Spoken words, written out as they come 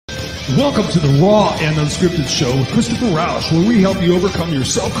Welcome to the Raw and Unscripted Show with Christopher Roush, where we help you overcome your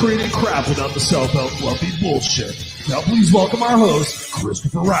self-created crap without the self-help fluffy bullshit. Now please welcome our host,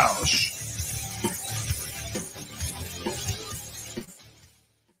 Christopher Roush.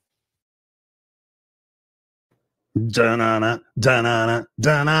 Da-na-na, da-na-na,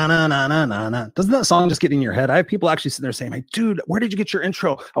 da-na-na-na-na-na. Doesn't that song just get in your head? I have people actually sitting there saying, "Hey, dude, where did you get your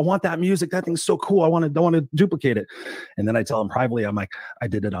intro? I want that music. That thing's so cool. I want to duplicate it." And then I tell them privately, I'm like, I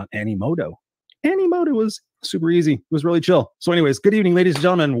did it on Animoto. Animoto was super easy. It was really chill. So anyways, good evening, ladies and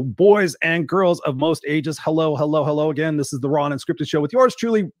gentlemen, boys and girls of most ages. Hello, hello, hello again. This is the Raw and Unscripted Show with yours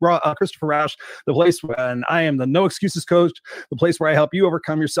truly, Christopher Roush, the place where, and I am the No Excuses Coach, the place where I help you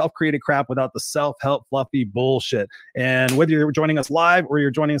overcome your self-created crap without the self-help fluffy bullshit. And whether you're joining us live or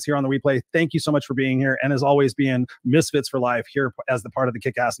you're joining us here on the replay, thank you so much for being here. And as always, being Misfits for Life here as the part of the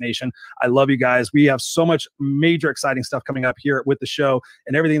Kick-Ass Nation. I love you guys. We have so much major exciting stuff coming up here with the show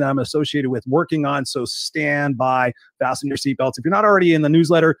and everything that I'm associated with working on. So stand by. Fasten your seatbelts. If you're not already in the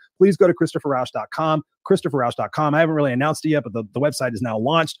newsletter, please go to ChristopherRoush.com. ChristopherRoush.com. I haven't really announced it yet, but the website is now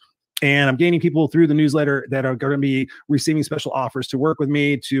launched. And I'm gaining people through the newsletter that are going to be receiving special offers to work with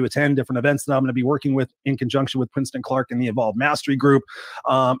me, to attend different events that I'm going to be working with in conjunction with Princeton Clark and the Evolved Mastery Group,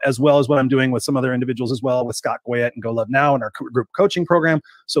 as well as what I'm doing with some other individuals as well, with Scott Goyette and Go Love Now and our group coaching program.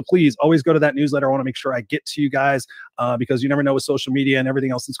 So please always go to that newsletter. I want to make sure I get to you guys because you never know with social media and everything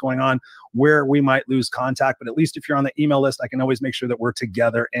else that's going on where we might lose contact. But at least if you're on the email list, I can always make sure that we're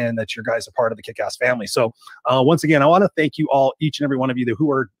together and that you guys are part of the Kick-Ass family. So once again, I want to thank you all, each and every one of you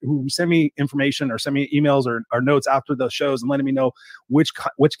who send me information or send me emails or notes after the shows and letting me know which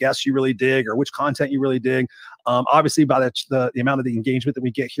guests you really dig or which content you really dig. Obviously, by the amount of the engagement that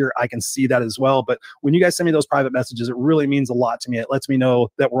we get here, I can see that as well. But when you guys send me those private messages, it really means a lot to me. It lets me know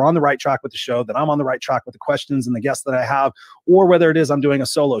that we're on the right track with the show, that I'm on the right track with the questions and the guests that I have, or whether it is I'm doing a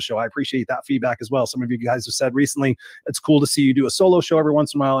solo show. I appreciate that feedback as well. Some of you guys have said recently, it's cool to see you do a solo show every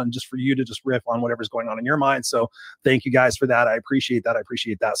once in a while and just for you to just riff on whatever's going on in your mind. So thank you guys for that. I appreciate that. I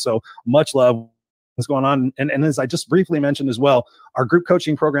appreciate that. So much love. What's going on. And as I just briefly mentioned as well, our group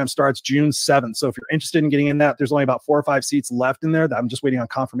coaching program starts June 7th. So if you're interested in getting in that, there's only about 4 or 5 seats left in there that I'm just waiting on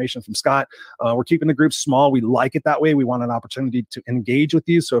confirmation from Scott. We're keeping the group small. We like it that way. We want an opportunity to engage with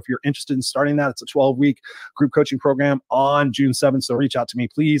you. So if you're interested in starting that, it's a 12-week group coaching program on June 7th. So reach out to me,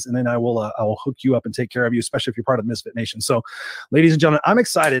 please. And then I will hook you up and take care of you, especially if you're part of Misfit Nation. So ladies and gentlemen, I'm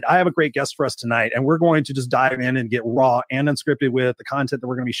excited. I have a great guest for us tonight, and we're going to just dive in and get raw and unscripted with the content that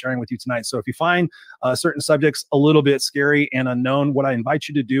we're going to be sharing with you tonight. So if you find certain subjects a little bit scary and unknown, what I invite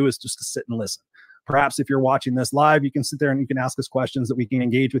you to do is just to sit and listen. Perhaps if you're watching this live, you can sit there and you can ask us questions that we can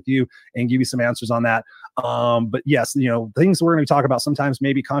engage with you and give you some answers on that. But yes, things we're going to talk about sometimes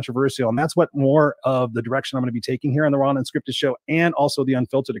may be controversial, and that's what more of the direction I'm going to be taking here on the Raw and Unscripted Show, and also the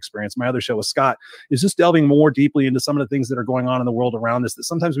Unfiltered Experience, my other show with Scott, is just delving more deeply into some of the things that are going on in the world around us that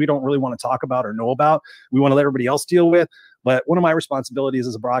sometimes we don't really want to talk about or know about. We want to let everybody else deal with. But one of my responsibilities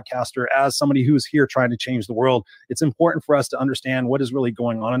as a broadcaster, as somebody who's here trying to change the world, it's important for us to understand what is really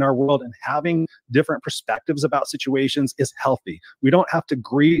going on in our world, and having different perspectives about situations is healthy. We don't have to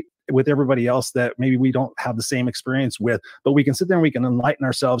agree with everybody else that maybe we don't have the same experience with, but we can sit there and we can enlighten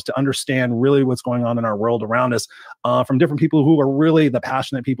ourselves to understand really what's going on in our world around us from different people who are really the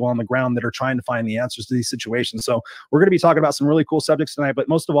passionate people on the ground that are trying to find the answers to these situations. So we're going to be talking about some really cool subjects tonight, but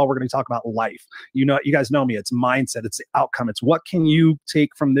most of all, we're going to talk about life. You guys know me, it's mindset, it's the outcome. It's what can you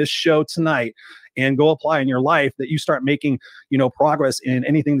take from this show tonight and go apply in your life that you start making, progress in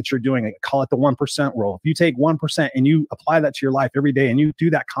anything that you're doing. I call it the 1% rule. If you take 1% and you apply that to your life every day and you do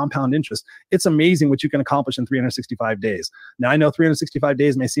that compound interest, it's amazing what you can accomplish in 365 days. Now, I know 365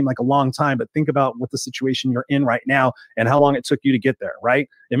 days may seem like a long time, but think about what the situation you're in right now and how long it took you to get there, right?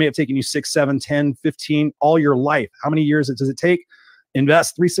 It may have taken you 6, 7, 10, 15, all your life. How many years does it take?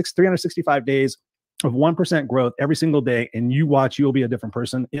 Invest 365 days of 1% growth every single day, and you watch, you'll be a different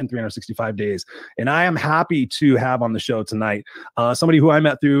person in 365 days. And I am happy to have on the show tonight somebody who I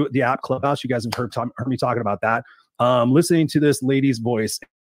met through the app Clubhouse. You guys have heard me talking about that. Listening to this lady's voice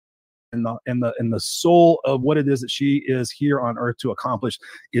and the soul of what it is that she is here on earth to accomplish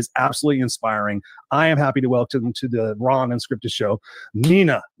is absolutely inspiring. I am happy to welcome to the Raw and Unscripted Show,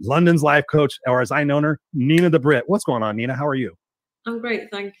 Nina, London's life coach, or as I know her, Nina the Brit. What's going on, Nina? How are you? I'm great,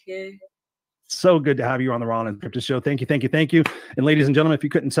 thank you. So good to have you on the Raw and Unscripted Show. Thank you, thank you, thank you. And ladies and gentlemen, if you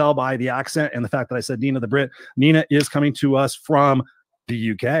couldn't tell by the accent and the fact that I said Nina the Brit, Nina is coming to us from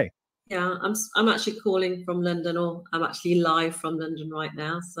the UK. Yeah, I'm actually calling from London, or I'm actually live from London right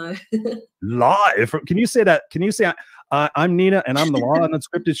now. So live? Can you say that? Can you say I'm Nina and I'm the Raw and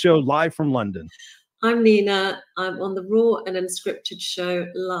Unscripted Show live from London? I'm Nina. I'm on the Raw and Unscripted show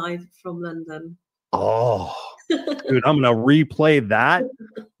live from London. Oh, dude, I'm going to replay that.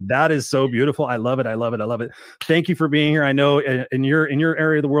 That is so beautiful. I love it. I love it. I love it. Thank you for being here. I know in your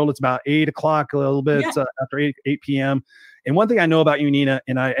area of the world, it's about 8 o'clock, a little bit after 8 p.m. And one thing I know about you, Nina,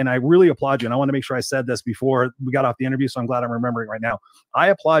 and I really applaud you, and I want to make sure I said this before we got off the interview, so I'm glad I'm remembering right now. I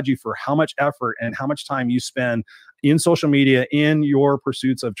applaud you for how much effort and how much time you spend in social media, in your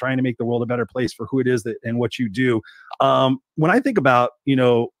pursuits of trying to make the world a better place for who it is that and what you do. When I think about,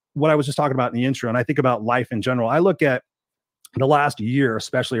 what I was just talking about in the intro, and I think about life in general, I look at the last year,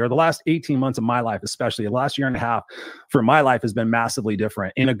 especially, or the last 18 months of my life, especially the last year and a half for my life has been massively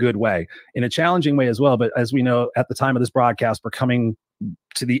different in a good way, in a challenging way as well. But as we know, at the time of this broadcast, we're coming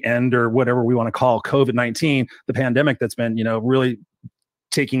to the end, or whatever we want to call COVID-19, the pandemic that's been, really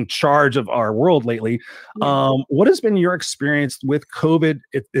taking charge of our world lately. What has been your experience with COVID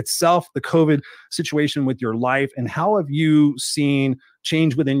itself, the COVID situation with your life, and how have you seen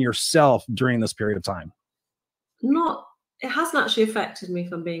change within yourself during this period of time? It hasn't actually affected me,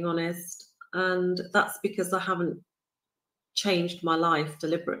 if I'm being honest. And that's because I haven't changed my life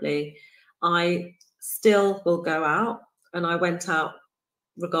deliberately. I still will go out, and I went out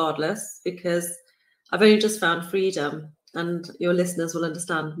regardless because I've only just found freedom, and your listeners will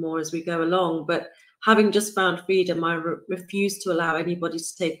understand more as we go along. But having just found freedom, I refuse to allow anybody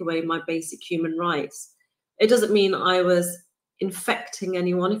to take away my basic human rights. It doesn't mean I was infecting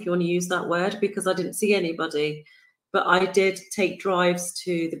anyone, if you want to use that word, because I didn't see anybody. But I did take drives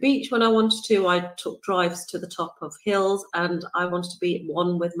to the beach when I wanted to. I took drives to the top of hills, and I wanted to be at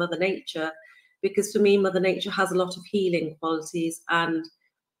one with Mother Nature, because for me, Mother Nature has a lot of healing qualities, and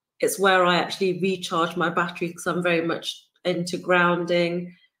it's where I actually recharge my battery, because I'm very much into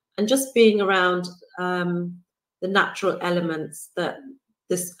grounding and just being around the natural elements that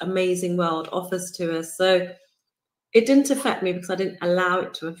this amazing world offers to us. So it didn't affect me because I didn't allow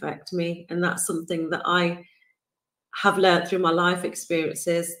it to affect me. And that's something that I have learned through my life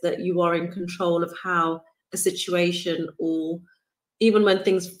experiences, that you are in control of how a situation, or even when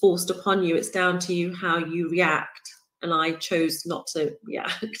things are forced upon you, it's down to you how you react. And I chose not to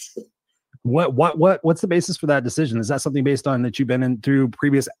react. What's the basis for that decision? Is that something based on that you've been in through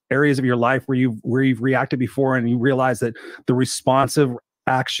previous areas of your life where you've reacted before, and you realize that the responsive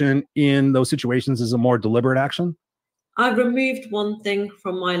action in those situations is a more deliberate action? I removed one thing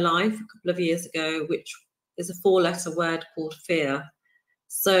from my life a couple of years ago, which is a 4-letter word called fear.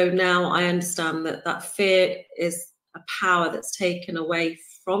 So now I understand that fear is a power that's taken away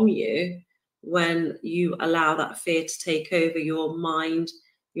from you when you allow that fear to take over your mind,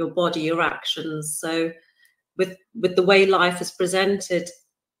 your body, your actions. So with the way life has presented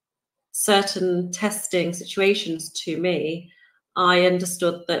certain testing situations to me, I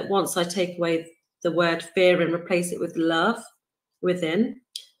understood that once I take away the word fear and replace it with love within,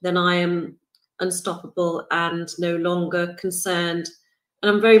 then I am unstoppable and no longer concerned.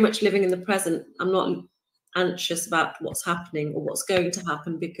 And I'm very much living in the present. I'm not anxious about what's happening or what's going to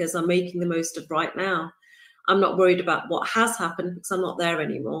happen, because I'm making the most of right now. I'm not worried about what has happened because I'm not there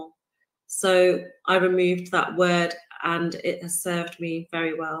anymore. So I removed that word, and it has served me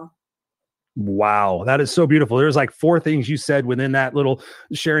very well. Wow, that is so beautiful. There's like 4 things you said within that little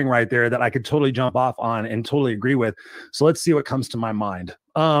sharing right there that I could totally jump off on and totally agree with. So let's see what comes to my mind.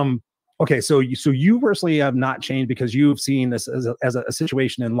 Okay, so you personally have not changed because you've seen this as a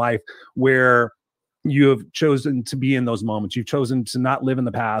situation in life where you have chosen to be in those moments. You've chosen to not live in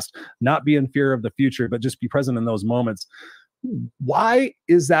the past, not be in fear of the future, but just be present in those moments. Why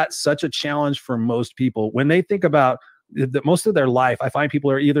is that such a challenge for most people when they think about that? Most of their life, I find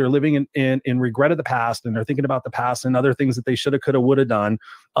people are either living in regret of the past, and they're thinking about the past and other things that they should have, could have, would have done,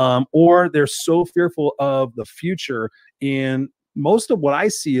 or they're so fearful of the future. In most of what I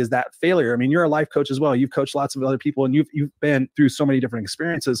see is that failure. I mean, you're a life coach as well. You've coached lots of other people, and you've been through so many different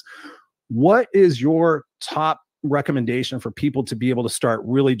experiences. What is your top recommendation for people to be able to start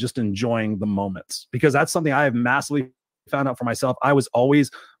really just enjoying the moments? Because that's something I have massively found out for myself. I was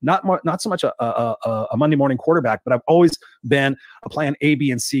always not so much a Monday morning quarterback, but I've always been a plan A, B,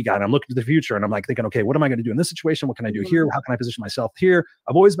 and C guy. And I'm looking to the future, and I'm like thinking, okay, what am I going to do in this situation? What can I do here? How can I position myself here?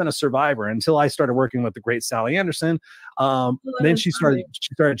 I've always been a survivor until I started working with the great Sally Anderson. Then she started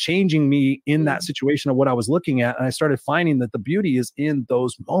changing me in that situation of what I was looking at. And I started finding that the beauty is in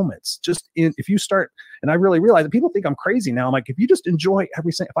those moments. If you start, and I really realized that people think I'm crazy now. I'm like, if you just enjoy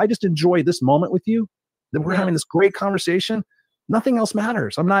if I just enjoy this moment with you, that we're having this great conversation, nothing else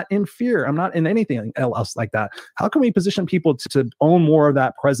matters. I'm not in fear. I'm not in anything else like that. How can we position people to own more of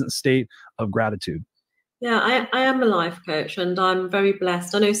that present state of gratitude? Yeah, I am a life coach, and I'm very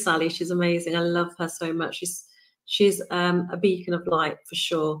blessed. I know Sally; she's amazing. I love her so much. She's a beacon of light for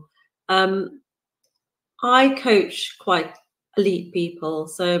sure. Um, I coach quite elite people,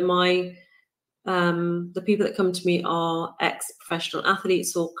 so my the people that come to me are ex-professional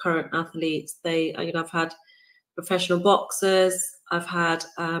athletes or current athletes. I've had professional boxers. I've had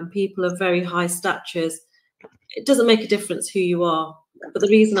people of very high statures. It doesn't make a difference who you are, but the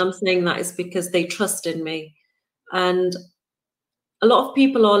reason I'm saying that is because they trust in me. And a lot of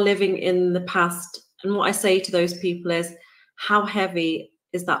people are living in the past. And what I say to those people is, how heavy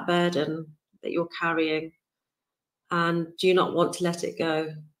is that burden that you're carrying? And do you not want to let it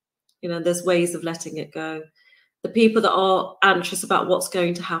go? There's ways of letting it go. The people that are anxious about what's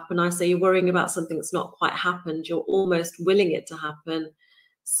going to happen, I say you're worrying about something that's not quite happened. You're almost willing it to happen.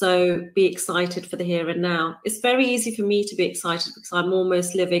 So be excited for the here and now. It's very easy for me to be excited because I'm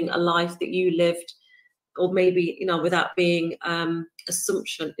almost living a life that you lived, or maybe, without being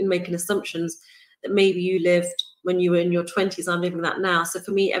making assumptions that maybe you lived when you were in your 20s. I'm living that now. So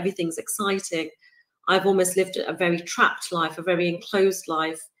for me, everything's exciting. I've almost lived a very trapped life, a very enclosed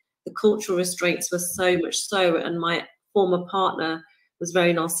life. The cultural restraints were so much so, and my former partner was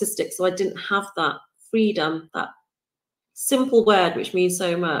very narcissistic. So I didn't have that freedom, that simple word, which means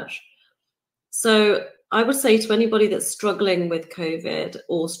so much. So I would say to anybody that's struggling with COVID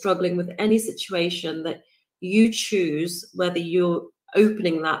or struggling with any situation, that you choose whether you're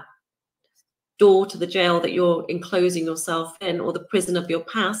opening that door to the jail that you're enclosing yourself in, or the prison of your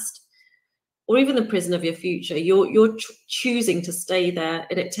past, or even the prison of your future. You're choosing to stay there,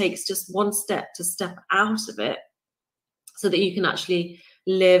 and it takes just one step to step out of it so that you can actually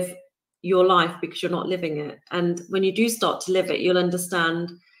live your life, because you're not living it. And when you do start to live it, you'll understand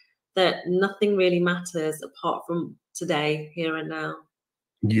that nothing really matters apart from today, here and now.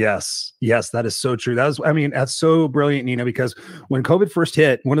 Yes, that is so true. That's so brilliant, Nina, because when COVID first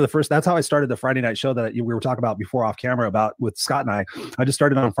hit, that's how I started the Friday night show that we were talking about before off camera about with Scott and I just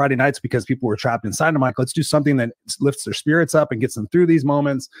started on Friday nights because people were trapped inside. I'm like, let's do something that lifts their spirits up and gets them through these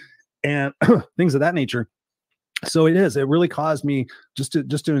moments and things of that nature. So it really caused me just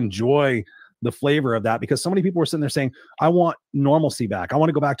to enjoy the flavor of that, because so many people were sitting there saying, I want normalcy back. I want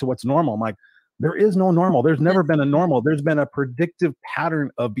to go back to what's normal. I'm like, there is no normal. There's never been a normal. There's been a predictive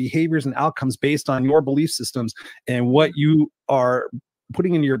pattern of behaviors and outcomes based on your belief systems and what you are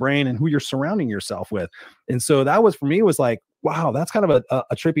putting into your brain and who you're surrounding yourself with. And so that was, for me, was like, wow, that's kind of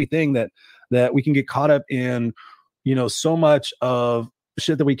a trippy thing that we can get caught up in, so much of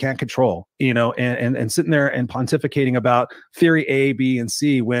shit that we can't control, and sitting there and pontificating about theory A, B, and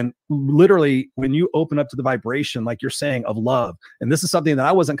C, when literally, when you open up to the vibration, like you're saying, of love. And this is something that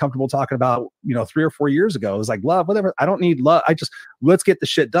I wasn't comfortable talking about, 3 or 4 years ago. It was like, love, whatever. I don't need love. Let's get the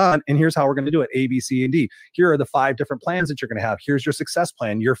shit done. And here's how we're going to do it. A, B, C, and D. Here are the 5 different plans that you're going to have. Here's your success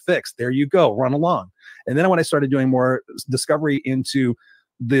plan. You're fixed. There you go. Run along. And then when I started doing more discovery into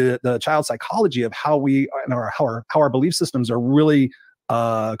the child psychology of how our belief systems are really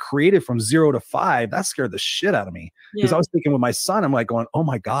created from 0 to 5, that scared the shit out of me, because I was thinking with my son, I'm like going, oh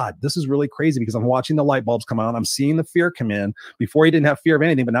my God, this is really crazy, because I'm watching the light bulbs come on. I'm seeing the fear come in. Before, he didn't have fear of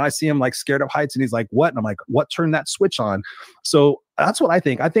anything, but now I see him like scared of heights, and he's like, what? And I'm like, what turned that switch on? So that's what I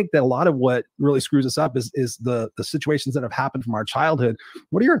think. I think that a lot of what really screws us up is the situations that have happened from our childhood.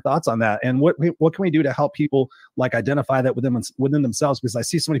 What are your thoughts on that? And what can we do to help people like identify that within themselves? Because I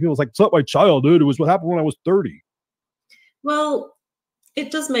see so many people, it's like, it's not my childhood. It was what happened when I was 30. Well, it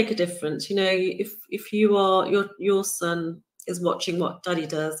does make a difference. If you are, your son is watching what daddy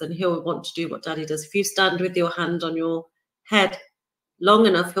does, and he'll want to do what daddy does. If you stand with your hand on your head long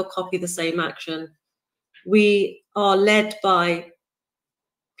enough, he'll copy the same action. We are led by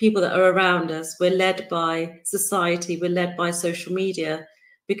people that are around us. We're led by society. We're led by social media,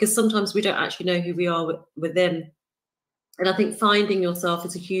 because sometimes we don't actually know who we are within. And I think finding yourself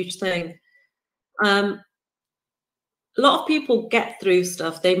is a huge thing. A lot of people get through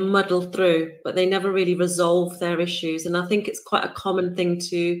stuff, they muddle through, but they never really resolve their issues. And I think it's quite a common thing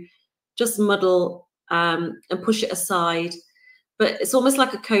to just muddle and push it aside. But it's almost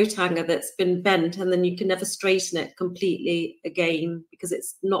like a coat hanger that's been bent, and then you can never straighten it completely again, because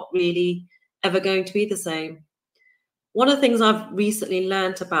it's not really ever going to be the same. One of the things I've recently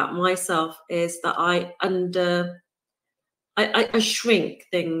learned about myself is that I shrink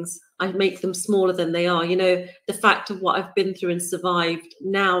things. I make them smaller than they are. The fact of what I've been through and survived,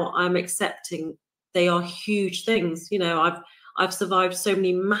 now I'm accepting they are huge things. I've survived so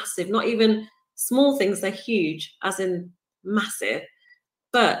many massive, not even small things, they're huge, as in massive.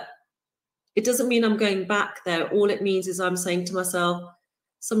 But it doesn't mean I'm going back there. All it means is I'm saying to myself,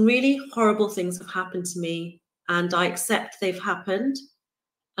 some really horrible things have happened to me, and I accept they've happened,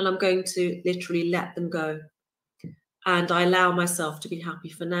 and I'm going to literally let them go. And I allow myself to be happy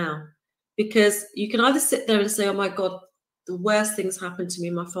for now. Because you can either sit there and say, oh my God, the worst things happened to me.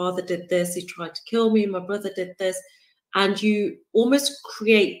 My father did this, he tried to kill me, my brother did this. And you almost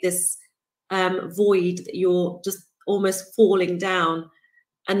create this void that you're just almost falling down.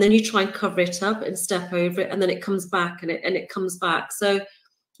 And then you try and cover it up and step over it, and then it comes back and it comes back. So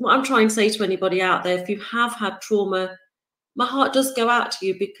what I'm trying to say to anybody out there, if you have had trauma, my heart does go out to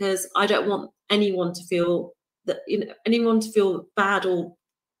you, because I don't want anyone to feel that, you know, anyone to feel bad or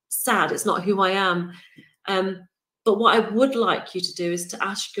sad. It's not who I am. But what I would like you to do is to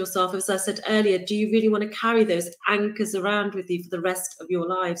ask yourself, as I said earlier, do you really want to carry those anchors around with you for the rest of your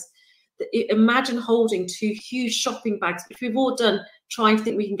lives? Imagine holding 2 huge shopping bags, which we've all done, trying to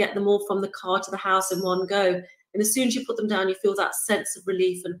think we can get them all from the car to the house in one go. And as soon as you put them down, you feel that sense of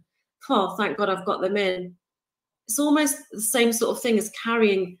relief and, oh, thank God I've got them in. It's almost the same sort of thing as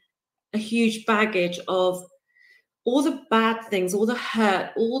carrying a huge baggage of all the bad things, all the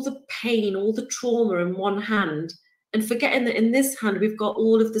hurt, all the pain, all the trauma in one hand, and forgetting that in this hand, we've got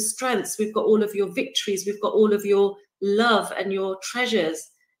all of the strengths, we've got all of your victories, we've got all of your love and your treasures.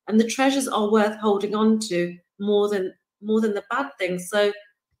 And the treasures are worth holding on to more than the bad things. So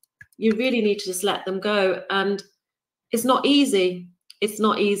you really need to just let them go. And it's not easy. It's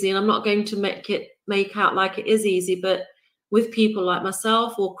not easy. And I'm not going to make out like it is easy, but with people like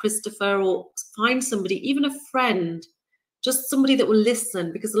myself or Christopher, or find somebody, even a friend, just somebody that will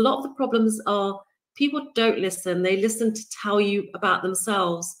listen, because a lot of the problems are people don't listen. They listen to tell you about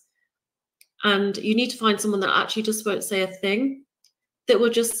themselves. And you need to find someone that actually just won't say a thing, that will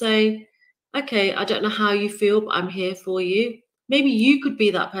just say, okay, I don't know how you feel, but I'm here for you. Maybe you could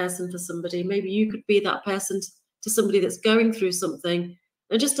be that person for somebody. Maybe you could be that person to somebody that's going through something,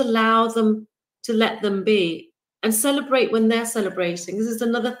 and just allow them to let them be. And celebrate when they're celebrating. This is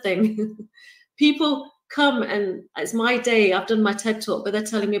another thing. People come and it's my day, I've done my TED talk, but they're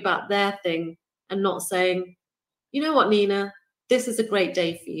telling me about their thing and not saying, you know what, Nina, this is a great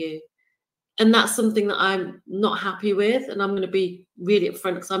day for you. And that's something that I'm not happy with. And I'm going to be really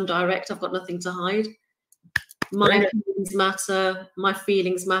upfront, because I'm direct. I've got nothing to hide. My feelings matter. My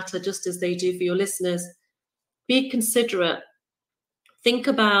feelings matter just as they do for your listeners. Be considerate. Think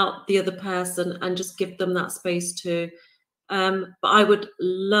about the other person and just give them that space too. But I would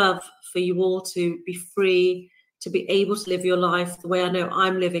love for you all to be free, to be able to live your life the way I know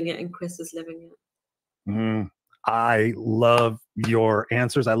I'm living it and Chris is living it. I love your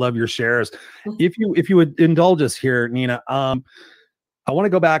answers. I love your shares. If you would indulge us here, Nina, I want to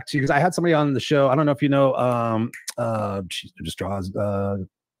go back to, because I had somebody on the show. I don't know if you know, she just draws the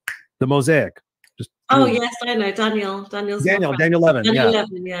Mosaic. Yes, I know Daniel. Daniel Levin.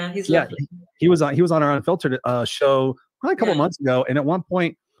 Yeah, he's lovely. He was on our Unfiltered show probably a couple months ago, and at one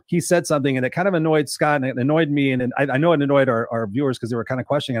point he said something, and it kind of annoyed Scott, and it annoyed me, and I know it annoyed our viewers, because they were kind of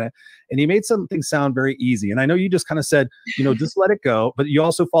questioning it. And he made something sound very easy. And I know you just kind of said, just let it go, but you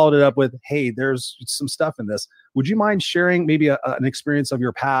also followed it up with, hey, there's some stuff in this. Would you mind sharing maybe an experience of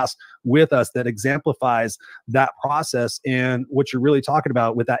your past with us that exemplifies that process and what you're really talking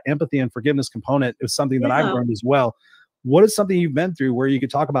about with that empathy and forgiveness component? Is something that I've learned as well. What is something you've been through where you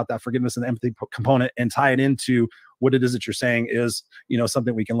could talk about that forgiveness and empathy component and tie it into what it is that you're saying is,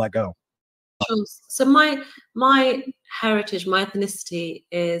 something we can let go? So my heritage, my ethnicity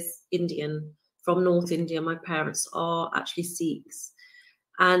is Indian, from North India. My parents are actually Sikhs.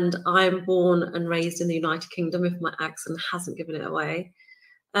 And I'm born and raised in the United Kingdom, if my accent hasn't given it away.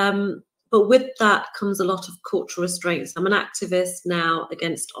 But with that comes a lot of cultural restraints. I'm an activist now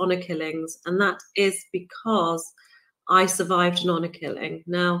against honor killings, and that is because I survived an honor killing.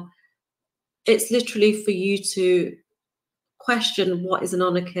 Now, it's literally for you to question what is an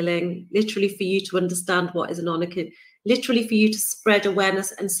honor killing, literally for you to understand what is an honor killing, literally for you to spread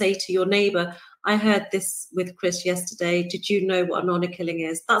awareness and say to your neighbor, I heard this with Chris yesterday. Did you know what an honor killing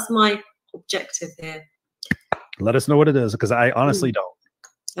is? That's my objective here. Let us know what it is, because I honestly don't.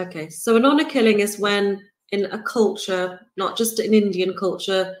 Okay, so an honor killing is when in a culture, not just an Indian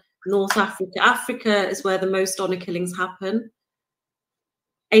culture, North Africa. Africa is where the most honor killings happen.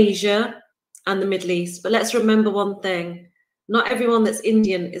 Asia and the Middle East. But let's remember one thing. Not everyone that's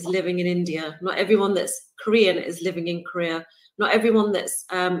Indian is living in India. Not everyone that's Korean is living in Korea. Not everyone that's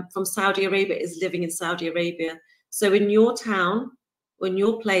from Saudi Arabia is living in Saudi Arabia. So in your town, or in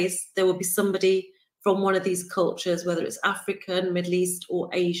your place, there will be somebody from one of these cultures, whether it's African, Middle East, or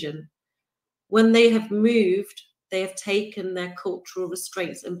Asian. When they have moved, they have taken their cultural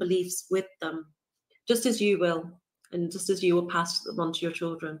restraints and beliefs with them, just as you will. and just as you will pass them on to your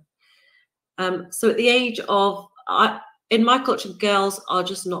children. So at the age of, in my culture, girls are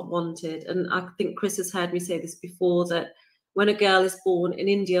just not wanted. And I think Chris has heard me say this before, that when a girl is born in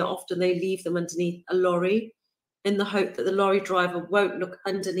India, often they leave them underneath a lorry in the hope that the lorry driver won't look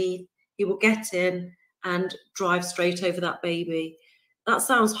underneath. He will get in and drive straight over that baby. That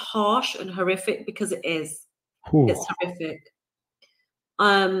sounds harsh and horrific, because it is. Ooh. It's horrific.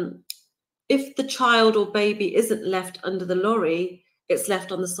 If the child or baby isn't left under the lorry, it's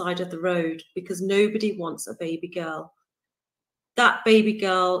left on the side of the road, because nobody wants a baby girl. That baby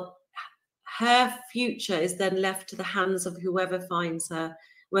girl, her future is then left to the hands of whoever finds her,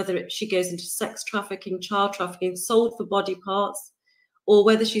 whether she goes into sex trafficking, child trafficking, sold for body parts, or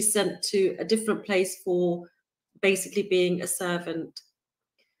whether she's sent to a different place for basically being a servant.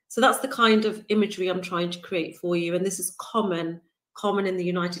 So that's the kind of imagery I'm trying to create for you. And this is common in the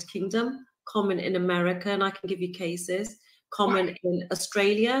United Kingdom, common in America, and I can give you cases, common in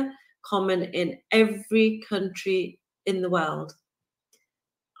Australia, common in every country in the world.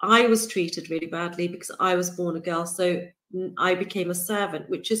 I was treated really badly because I was born a girl, so I became a servant,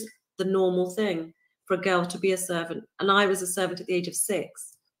 which is the normal thing for a girl to be a servant. And I was a servant at the age of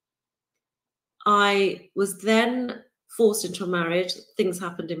 6. I was then forced into a marriage. Things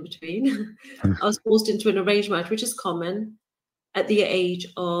happened in between. I was forced into an arranged marriage, which is common. At the age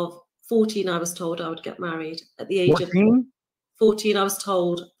of 14, I was told I would get married. At the age 14? of 14, I was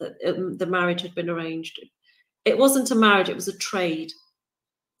told that the marriage had been arranged. It wasn't a marriage, it was a trade.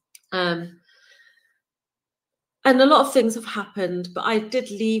 And a lot of things have happened, but I did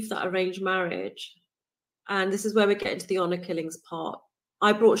leave that arranged marriage. And this is where we get into the honor killings part.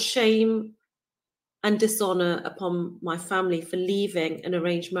 I brought shame and dishonor upon my family for leaving an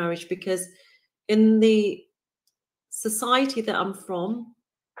arranged marriage, because in the society that I'm from,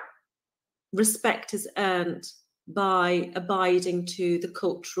 respect is earned by abiding to the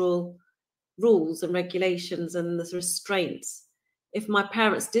cultural rules and regulations and the restraints. If my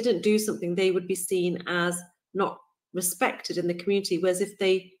parents didn't do something, they would be seen as not respected in the community. Whereas if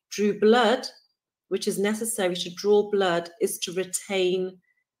they drew blood, which is necessary to draw blood, is to retain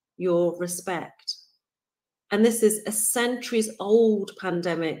your respect. And this is a centuries-old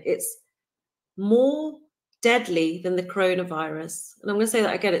pandemic. It's more deadly than the coronavirus. And I'm going to say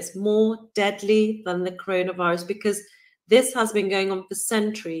that again, it's more deadly than the coronavirus, because this has been going on for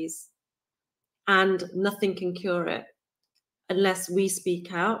centuries and nothing can cure it unless we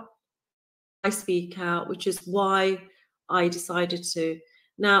speak out. I speak out, which is why I decided to.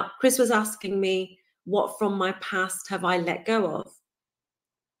 Now, Chris was asking me, what from my past have I let go of?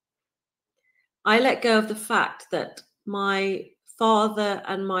 I let go of the fact that my father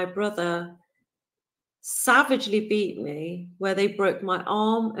and my brother savagely beat me, where they broke my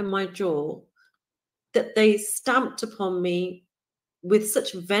arm and my jaw, that they stamped upon me with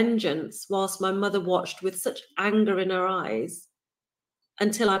such vengeance, whilst my mother watched with such anger in her eyes,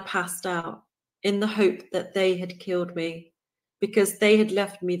 until I passed out, in the hope that they had killed me, because they had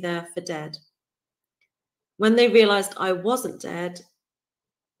left me there for dead. When they realized I wasn't dead,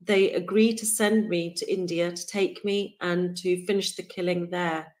 they agreed to send me to India to take me and to finish the killing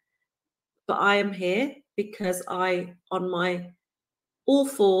there. But I am here because I, on my all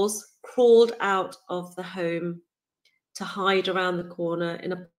fours, crawled out of the home to hide around the corner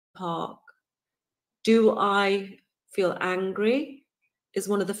in a park. Do I feel angry? Is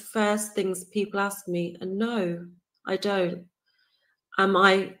one of the first things people ask me. And no, I don't. Am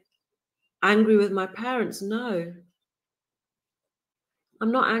I angry with my parents? No.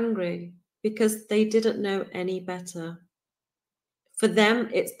 I'm not angry, because they didn't know any better. For them,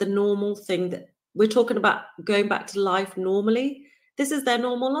 it's the normal thing that we're talking about, going back to life normally. This is their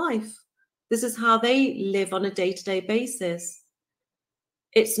normal life. This is how they live on a day-to-day basis.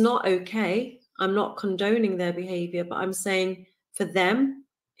 It's not okay. I'm not condoning their behavior, but I'm saying for them,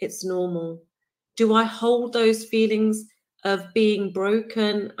 it's normal. Do I hold those feelings of being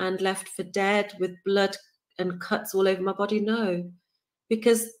broken and left for dead with blood and cuts all over my body? No,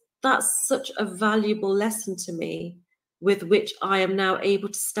 because that's such a valuable lesson to me, with which I am now able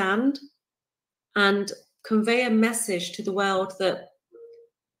to stand and convey a message to the world that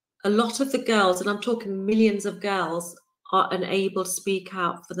a lot of the girls, and I'm talking millions of girls, are unable to speak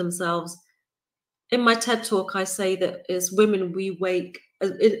out for themselves. In my TED talk, I say that as women, we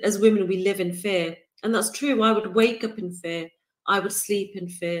live in fear. And that's true. I would wake up in fear. I would sleep in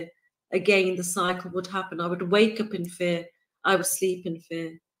fear. Again, the cycle would happen. I would wake up in fear. I would sleep in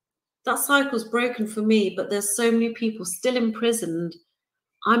fear. That cycle's broken for me, but there's so many people still imprisoned.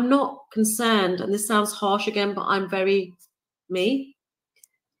 I'm not concerned, and this sounds harsh again, but I'm very me.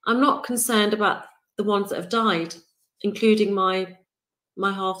 I'm not concerned about the ones that have died. including my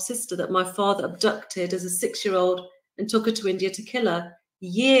half sister that my father abducted as a 6-year-old and took her to India to kill her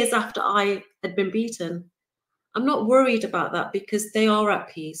years after I had been beaten. I'm not worried about that because they are at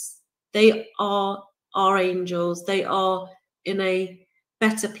peace. They are our angels. They are in a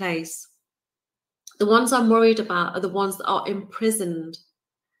better place. The ones I'm worried about are the ones that are imprisoned,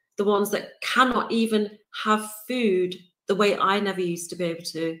 the ones that cannot even have food the way I never used to be able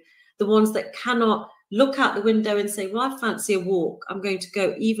to, the ones that cannot look out the window and say, well, I fancy a walk. I'm going to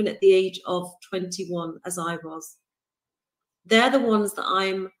go, even at the age of 21, as I was. They're the ones that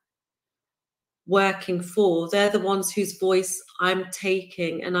I'm working for. They're the ones whose voice I'm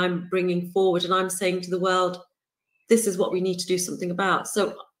taking and I'm bringing forward. And I'm saying to the world, this is what we need to do something about.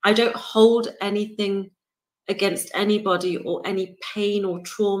 So I don't hold anything against anybody or any pain or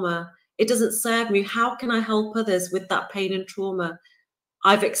trauma. It doesn't serve me. How can I help others with that pain and trauma?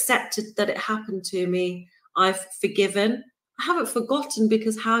 I've accepted that it happened to me. I've forgiven. I haven't forgotten,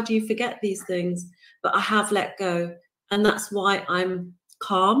 because how do you forget these things? But I have let go. And that's why I'm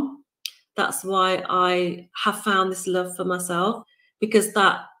calm. That's why I have found this love for myself, because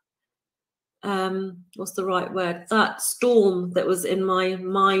that, what's the right word? That storm that was in my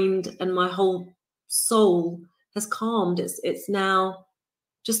mind and my whole soul has calmed. It's now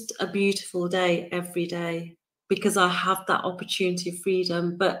just a beautiful day every day, because I have that opportunity of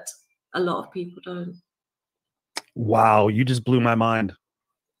freedom, but a lot of people don't. Wow, you just blew my mind.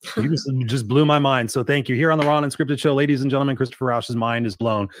 You just blew my mind. So thank you. Here on the Raw and Unscripted Show, ladies and gentlemen, Christopher Rausch's mind is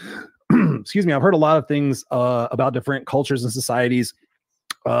blown. Excuse me. I've heard a lot of things about different cultures and societies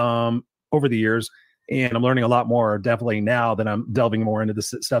over the years, and I'm learning a lot more definitely now that I'm delving more into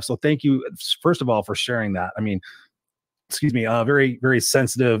this stuff. So thank you, first of all, for sharing that. I mean, excuse me, very, very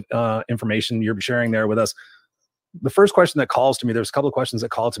sensitive information you're sharing there with us. The first question that calls to me, there's a couple of questions that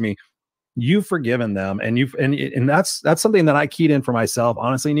call to me. You've forgiven them, and that's something that I keyed in for myself.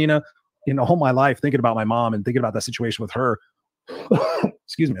 Honestly, Nina, in all my life, thinking about my mom and thinking about that situation with her.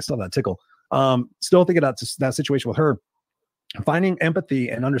 Excuse me, I still have that tickle. Still thinking about that situation with her. Finding empathy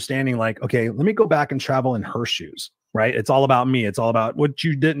and understanding, like, okay, let me go back and travel in her shoes, right? It's all about me. It's all about what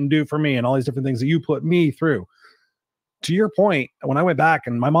you didn't do for me and all these different things that you put me through. To your point, when I went back,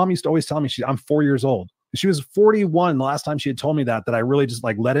 and my mom used to always tell me, I'm 4 years old. She was 41 the last time she had told me that I really just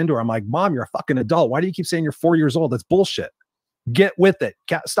like let into her. I'm like, Mom, you're a fucking adult. Why do you keep saying you're 4 years old? That's bullshit. Get with it.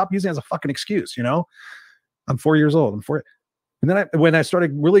 Stop using it as a fucking excuse. You know, I'm 4 years old. And then when I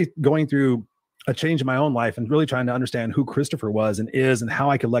started really going through a change in my own life and really trying to understand who Christopher was and is, and how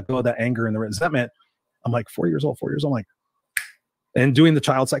I could let go of that anger and the resentment, I'm like, 4 years old, I'm like, and doing the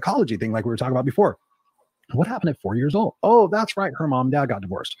child psychology thing, like we were talking about before. What happened at 4 years old? Oh, that's right. Her mom and dad got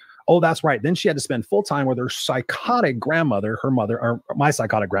divorced. Oh, that's right. Then she had to spend full time with her psychotic grandmother, her mother, or my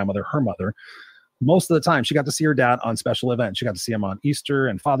psychotic grandmother, her mother. Most of the time, she got to see her dad on special events. She got to see him on Easter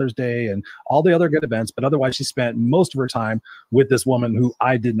and Father's Day and all the other good events. But otherwise, she spent most of her time with this woman who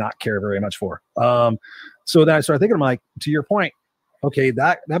I did not care very much for. So then I started thinking, I'm like, to your point, okay,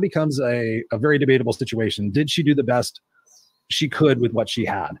 that becomes a very debatable situation. Did she do the best she could with what she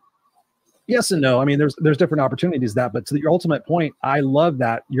had? Yes and no. I mean, there's different opportunities that, but to the ultimate point, I love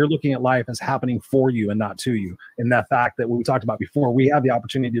that you're looking at life as happening for you and not to you. And that fact that what we talked about before, we have the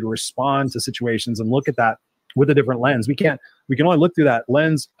opportunity to respond to situations and look at that with a different lens. We can only look through that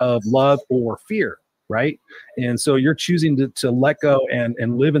lens of love or fear, right? And so you're choosing to let go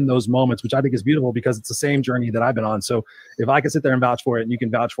and live in those moments, which I think is beautiful, because it's the same journey that I've been on. So if I can sit there and vouch for it, and you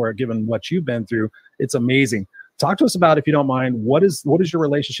can vouch for it, given what you've been through, it's amazing. Talk to us about, if you don't mind, what is your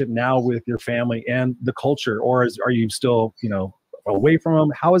relationship now with your family and the culture, or are you still, away from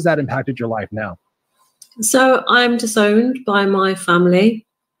them? How has that impacted your life now? So I'm disowned by my family,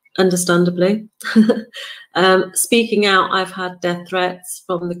 understandably. Speaking out, I've had death threats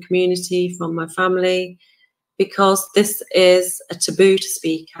from the community, from my family, because this is a taboo to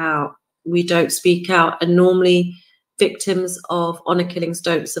speak out. We don't speak out, and normally victims of honor killings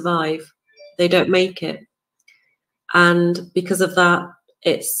don't survive. They don't make it. And because of that,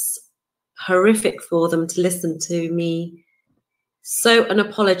 it's horrific for them to listen to me so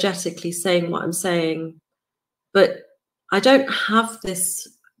unapologetically saying what I'm saying. But I don't have this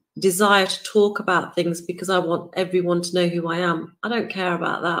desire to talk about things because I want everyone to know who I am. I don't care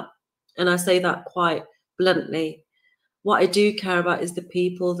about that. And I say that quite bluntly. What I do care about is the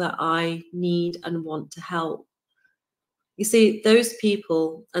people that I need and want to help. You see, those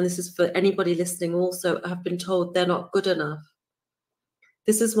people, and this is for anybody listening also, have been told they're not good enough.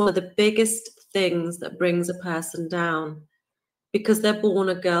 This is one of the biggest things that brings a person down. Because they're born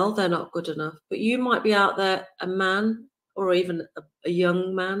a girl, they're not good enough. But you might be out there, a man, or even a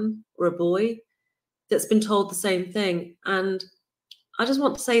young man or a boy. that's been told the same thing. And I just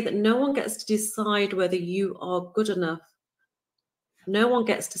want to say that no one gets to decide whether you are good enough. No one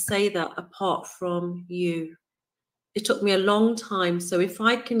gets to say that apart from you. It took me a long time. So if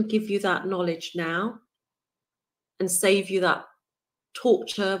I can give you that knowledge now and save you that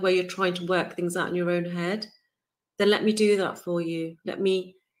torture where you're trying to work things out in your own head, then let me do that for you. Let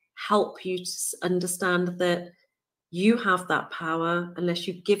me help you to understand that you have that power unless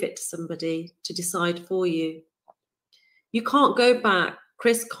you give it to somebody to decide for you. You can't go back.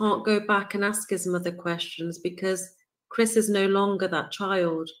 Chris can't go back and ask his mother questions because Chris is no longer that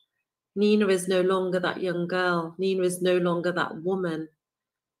child. Nina is no longer that young girl. Nina is no longer that woman.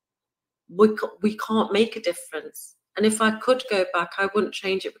 We can't make a difference. And if I could go back, I wouldn't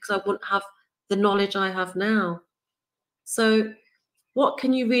change it because I wouldn't have the knowledge I have now. So what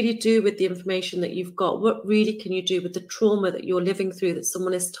can you really do with the information that you've got? What really can you do with the trauma that you're living through, that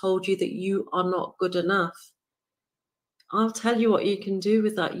someone has told you that you are not good enough? I'll tell you what you can do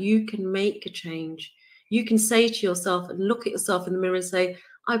with that. You can make a change. You can say to yourself and look at yourself in the mirror and say,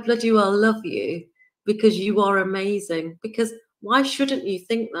 I bloody well love you because you are amazing. Because why shouldn't you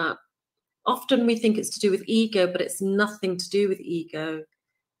think that? Often we think it's to do with ego, but it's nothing to do with ego.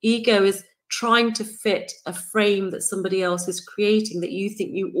 Ego is trying to fit a frame that somebody else is creating that you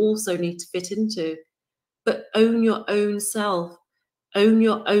think you also need to fit into. But own your own self, own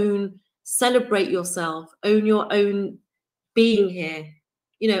your own, celebrate yourself, own your own being here.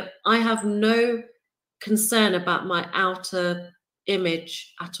 You know, I have no concern about my outer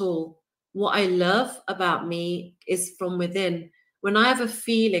image at all. What I love about me is from within. When I have a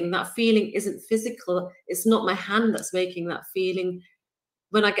feeling, that feeling isn't physical. It's not my hand that's making that feeling.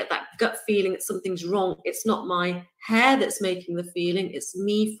 When I get that gut feeling that something's wrong, it's not my hair that's making the feeling. It's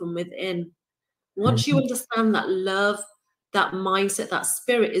me from within. Once you understand that love, that mindset, that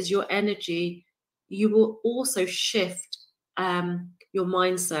spirit is your energy, you will also shift your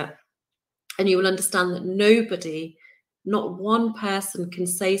mindset. And you will understand that nobody, not one person can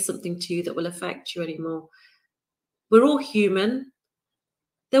say something to you that will affect you anymore. We're all human.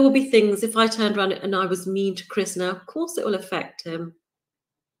 There will be things, if I turned around and I was mean to Chris now, of course it will affect him.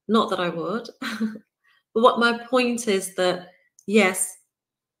 Not that I would. But what my point is that, yes,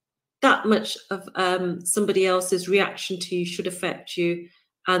 that much of somebody else's reaction to you should affect you.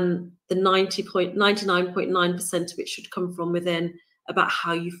 And the 99.9% of it should come from within, about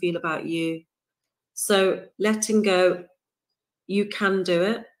how you feel about you. So letting go, you can do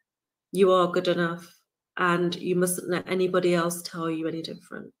it. You are good enough. And you mustn't let anybody else tell you any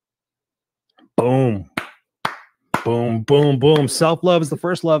different. Boom. Boom, boom, boom. Self-love is the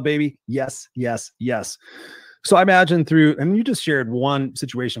first love, baby. Yes, yes, yes. So I imagine through, and you just shared one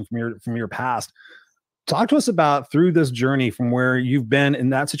situation from your past. Talk to us about through this journey from where you've been in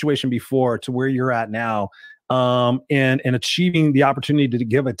that situation before to where you're at now, and achieving the opportunity to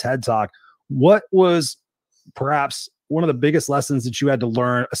give a TED Talk. What was perhaps one of the biggest lessons that you had to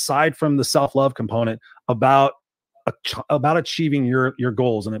learn, aside from the self-love component, about achieving your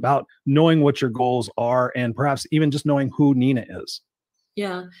goals and about knowing what your goals are, and perhaps even just knowing who Nina is?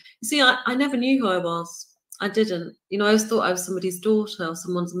 Yeah. You see, I never knew who I was. I didn't. You know, I always thought I was somebody's daughter or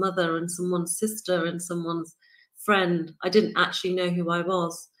someone's mother and someone's sister and someone's friend. I didn't actually know who I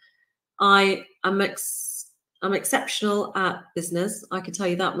was. I'm exceptional at business. I can tell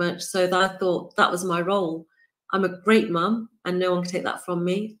you that much. So that I thought that was my role. I'm a great mum and no one can take that from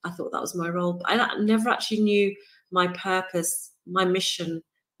me. I thought that was my role. But I never actually knew my purpose, my mission,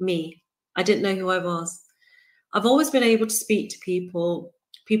 me. I didn't know who I was. I've always been able to speak to people.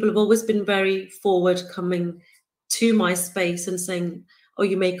 People have always been very forward, coming to my space and saying, oh,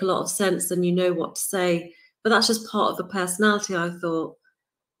 you make a lot of sense and you know what to say. But that's just part of the personality, I thought,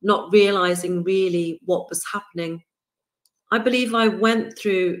 not realizing really what was happening. I believe I went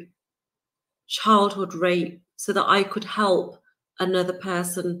through childhood rape so that I could help another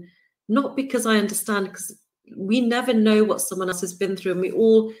person, not because I understand, because we never know what someone else has been through and we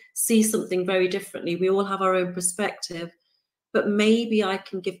all see something very differently. We all have our own perspective. But maybe I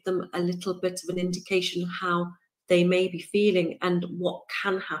can give them a little bit of an indication how they may be feeling and what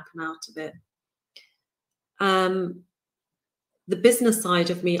can happen out of it. The business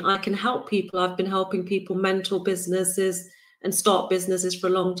side of me, I can help people. I've been helping people mentor businesses and start businesses for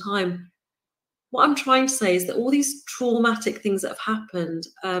a long time. What I'm trying to say is that all these traumatic things that have happened,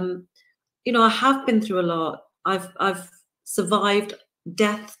 you know, I have been through a lot. I've survived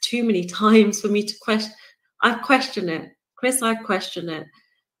death too many times for me to question. I question it. Chris, I question it.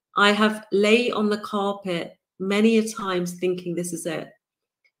 I have lay on the carpet many a times thinking this is it,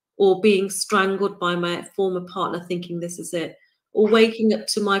 or being strangled by my former partner thinking this is it, or waking up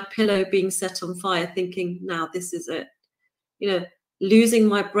to my pillow being set on fire, thinking, now this is it. Losing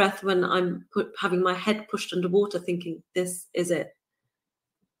my breath when I'm having my head pushed underwater, thinking, this is it.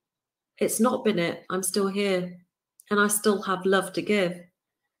 It's not been it. I'm still here, and I still have love to give.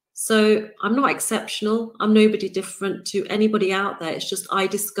 So I'm not exceptional. I'm nobody different to anybody out there. It's just I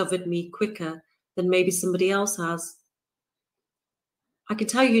discovered me quicker than maybe somebody else has. I can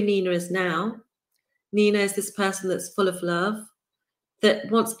tell you Nina is now. Nina is this person that's full of love, that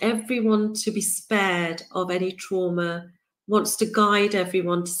wants everyone to be spared of any trauma, wants to guide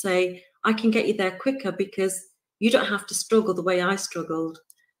everyone to say, I can get you there quicker because you don't have to struggle the way I struggled.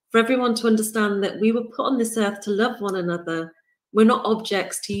 For everyone to understand that we were put on this earth to love one another. We're not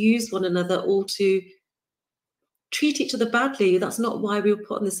objects to use one another or to treat each other badly. That's not why we were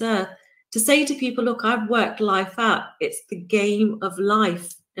put on this earth. To say to people, look, I've worked life out. It's the game of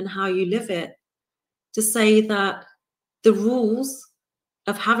life and how you live it. To say that the rules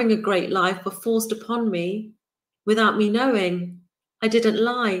of having a great life were forced upon me without me knowing. I didn't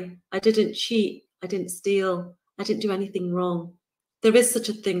lie. I didn't cheat. I didn't steal. I didn't do anything wrong. There is such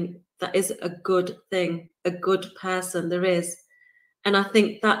a thing that is a good thing, a good person. There is. And I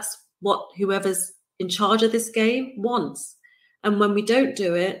think that's what whoever's in charge of this game wants. And when we don't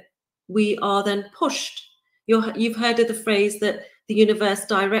do it, we are then pushed. You've heard of the phrase that the universe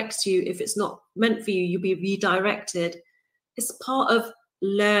directs you. If it's not meant for you, you'll be redirected. It's part of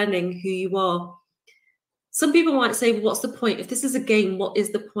learning who you are. Some people might say, well, what's the point? If this is a game, what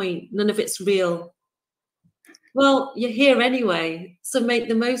is the point? None of it's real. Well, you're here anyway, so make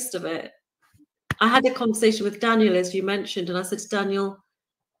the most of it. I had a conversation with Daniel, as you mentioned, and I said to Daniel,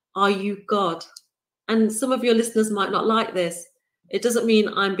 are you God? And some of your listeners might not like this. It doesn't mean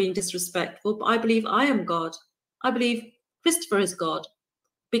I'm being disrespectful, but I believe I am God. I believe Christopher is God,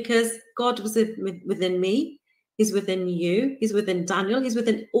 because God was within me. He's within you. He's within Daniel. He's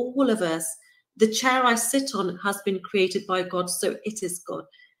within all of us. The chair I sit on has been created by God, so it is God.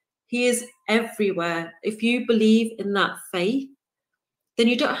 He is everywhere. If you believe in that faith, then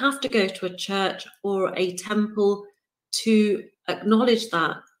you don't have to go to a church or a temple to acknowledge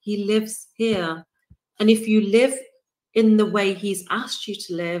that he lives here. And if you live in the way he's asked you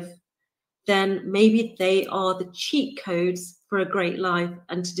to live, then maybe they are the cheat codes for a great life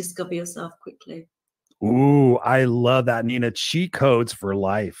and to discover yourself quickly. Ooh, I love that, Nina. Cheat codes for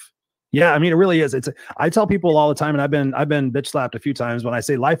life. Yeah, I mean, it really is. I tell people all the time, and I've been bitch slapped a few times when I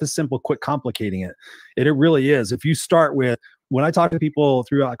say life is simple, quit complicating it. It really is. If you start with, when I talk to people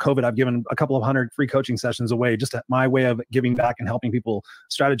throughout COVID, I've given a couple of 100 free coaching sessions away, just my way of giving back and helping people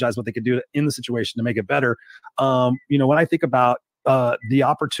strategize what they could do in the situation to make it better. When I think about the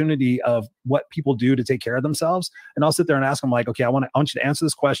opportunity of what people do to take care of themselves, and I'll sit there and ask them, like, okay, I want you to answer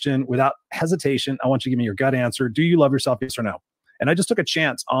this question without hesitation. I want you to give me your gut answer. Do you love yourself? Yes or no? And I just took a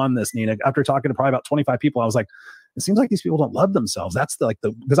chance on this, Nina. After talking to probably about 25 people, I was like, it seems like these people don't love themselves. That's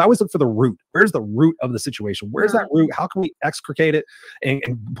because I always look for the root. Where's the root of the situation? Where's that root? How can we extricate it and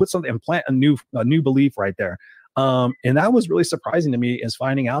put something and plant a new belief right there? And that was really surprising to me, is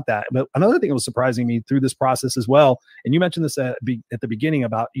finding out that. But another thing that was surprising me through this process as well, and you mentioned this at the beginning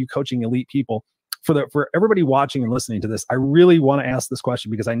about you coaching elite people. For everybody watching and listening to this, I really want to ask this question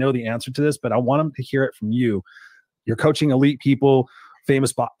because I know the answer to this, but I want them to hear it from you. You're coaching elite people,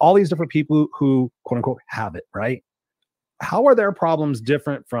 famous, all these different people who, quote unquote, have it, right? How are their problems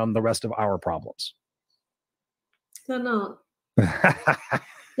different from the rest of our problems? They're not.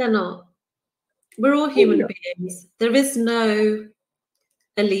 They're not. We're all human beings. There is no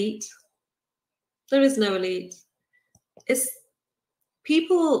elite. There is no elite. It's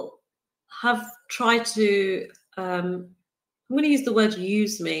people have tried to, I'm going to use the word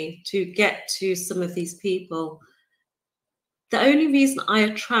use me to get to some of these people. The only reason I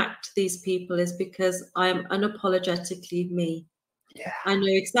attract these people is because I am unapologetically me. Yeah. I know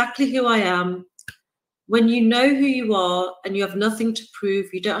exactly who I am. When you know who you are and you have nothing to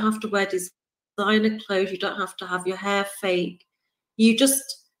prove, you don't have to wear designer clothes, you don't have to have your hair fake. You just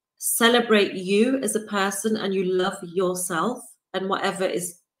celebrate you as a person and you love yourself and whatever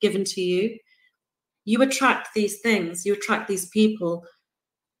is given to you. You attract these things, you attract these people.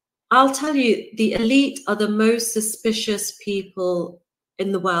 I'll tell you, the elite are the most suspicious people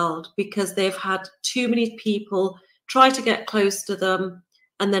in the world because they've had too many people try to get close to them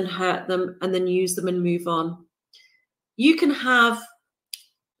and then hurt them and then use them and move on. You can have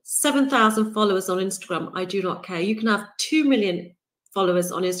 7,000 followers on Instagram. I do not care. You can have 2 million followers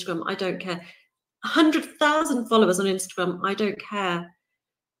on Instagram. I don't care. 100,000 followers on Instagram. I don't care.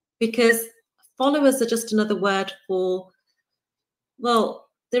 Because followers are just another word for, well,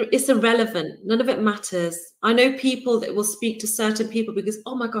 it's irrelevant. None of it matters. I know people that will speak to certain people because,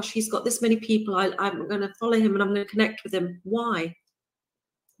 oh my gosh, he's got this many people. I'm going to follow him and I'm going to connect with him. Why?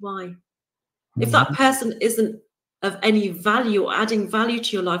 If that person isn't of any value or adding value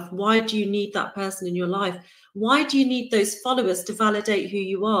to your life, why do you need that person in your life? Why do you need those followers to validate who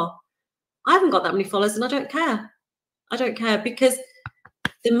you are? I haven't got that many followers and I don't care. I don't care because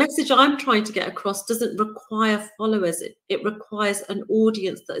the message I'm trying to get across doesn't require followers. It requires an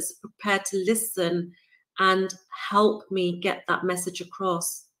audience that is prepared to listen and help me get that message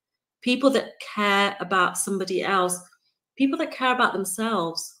across. People that care about somebody else, people that care about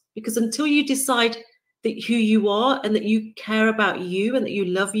themselves. Because until you decide that who you are and that you care about you and that you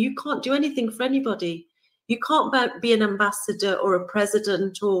love you can't do anything for anybody. You can't be an ambassador or a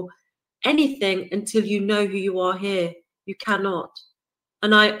president or anything until you know who you are here. You cannot.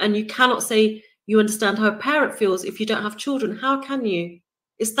 And you cannot say you understand how a parent feels if you don't have children. How can you?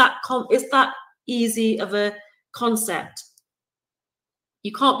 It's that easy of a concept.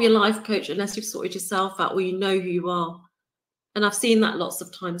 You can't be a life coach unless you've sorted yourself out or you know who you are. And I've seen that lots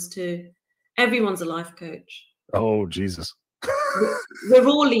of times too. Everyone's a life coach. Oh, Jesus. We're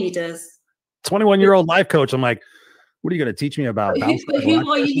all leaders. 21-year-old life coach. I'm like, what are you going to teach me about? Who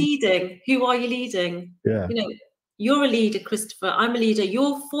are you leading? Who are you leading? Yeah. You know, you're a leader, Christopher. I'm a leader.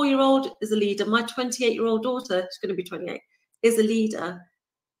 Your 4-year-old is a leader. My 28-year-old daughter, she's going to be 28, is a leader.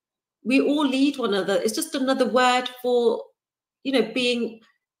 We all lead one another. It's just another word for, you know, being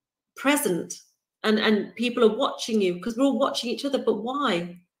present. And people are watching you because we're all watching each other. But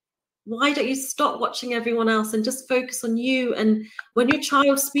why? Why don't you stop watching everyone else and just focus on you? And when your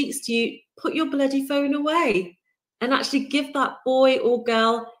child speaks to you, put your bloody phone away and actually give that boy or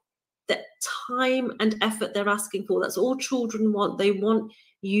girl the time and effort they're asking for. That's all children want. They want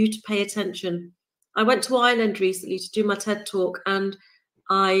you to pay attention. I went to Ireland recently to do my TED talk, and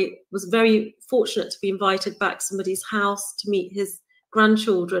I was very fortunate to be invited back to somebody's house to meet his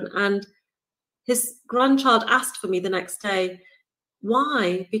grandchildren. And his grandchild asked for me the next day.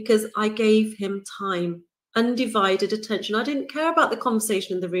 Why? Because I gave him time, undivided attention. I didn't care about the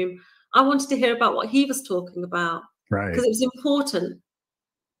conversation in the room. I wanted to hear about what he was talking about. Right. Because it was important.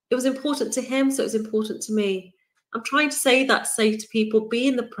 It was important to him, so it was important to me. I'm trying to say to people, be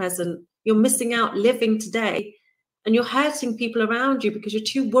in the present. You're missing out living today, and you're hurting people around you because you're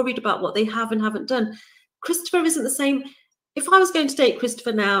too worried about what they have and haven't done. Christopher isn't the same. If I was going to date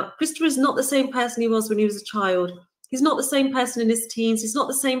Christopher now, Christopher is not the same person he was when he was a child. He's not the same person in his teens. He's not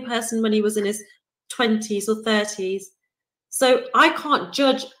the same person when he was in his 20s or 30s. So I can't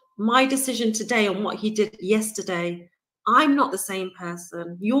judge my decision today on what he did yesterday. I'm not the same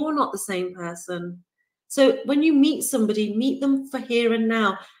person. You're not the same person. So when you meet somebody, meet them for here and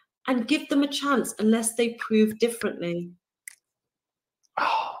now and give them a chance unless they prove differently.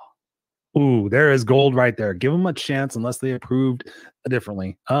 Ooh, there is gold right there. Give them a chance unless they approved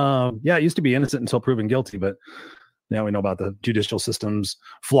differently. Yeah, it used to be innocent until proven guilty, but now we know about the judicial system's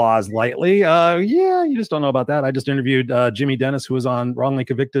flaws lightly. Yeah, you just don't know about that. I just interviewed Jimmy Dennis, who was wrongly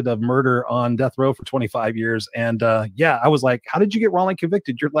convicted of murder on death row for 25 years. And yeah, I was like, how did you get wrongly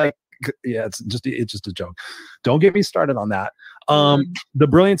convicted? You're like, yeah, it's just a joke. Don't get me started on that. The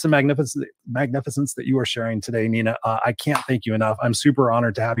brilliance and magnificence that you are sharing today, Nina, I can't thank you enough. I'm super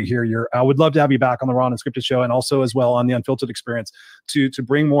honored to have you here. I would love to have you back on the Raw and Unscripted show, and also as well on the Unfiltered Experience to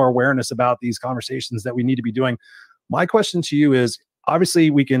bring more awareness about these conversations that we need to be doing. My question to you is, obviously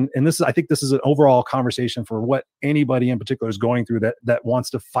we can, and I think this is an overall conversation for what anybody in particular is going through that wants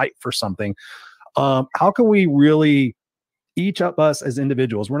to fight for something. How can we really, each of us as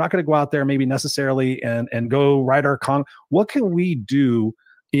individuals, we're not going to go out there maybe necessarily and go write our what can we do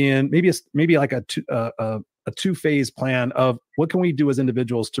in maybe like a two-phase plan of what can we do as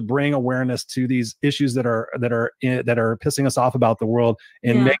individuals to bring awareness to these issues that are pissing us off about the world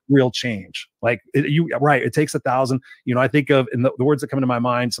and make real change? Like it takes 1,000. I think of, in the words that come into my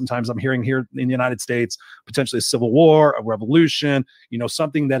mind, sometimes I'm hearing here in the United States, potentially a civil war, a revolution,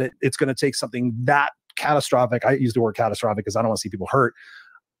 something that it's going to take something that catastrophic. I use the word catastrophic because I don't want to see people hurt,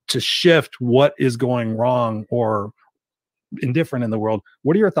 to shift what is going wrong or indifferent in the world.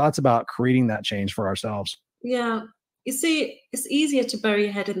 What are your thoughts about creating that change for ourselves? Yeah. You see, it's easier to bury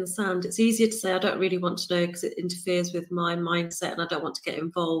your head in the sand. It's easier to say, I don't really want to know because it interferes with my mindset and I don't want to get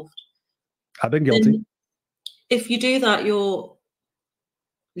involved. I've been guilty. And if you do that, you're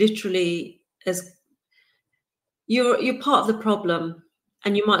literally you're part of the problem,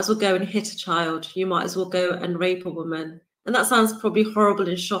 and you might as well go and hit a child. You might as well go and rape a woman. And that sounds probably horrible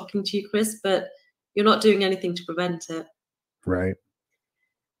and shocking to you, Chris, but you're not doing anything to prevent it. Right.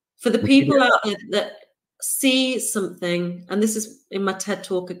 For the people out there that see something, and this is in my TED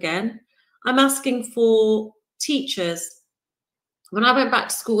talk again, I'm asking for teachers. When I went back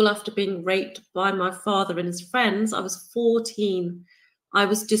to school after being raped by my father and his friends, I was 14. I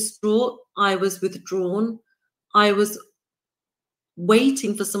was distraught. I was withdrawn. I was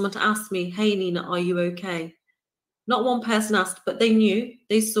waiting for someone to ask me, hey, Nina, are you okay? Not one person asked, but they knew,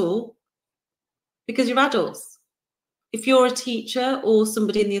 they saw, because you're adults. If you're a teacher or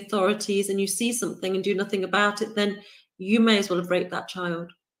somebody in the authorities and you see something and do nothing about it, then you may as well have raped that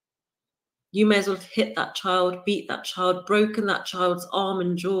child. You may as well have hit that child, beat that child, broken that child's arm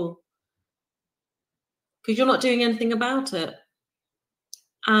and jaw, because you're not doing anything about it.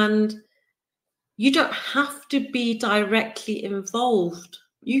 And you don't have to be directly involved.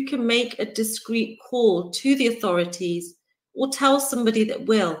 You can make a discreet call to the authorities or tell somebody that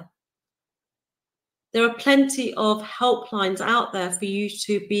will. There are plenty of helplines out there for you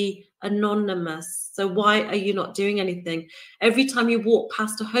to be anonymous. So why are you not doing anything? Every time you walk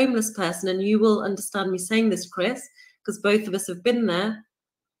past a homeless person, and you will understand me saying this, Chris, because both of us have been there.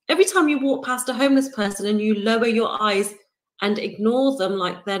 Every time you walk past a homeless person and you lower your eyes and ignore them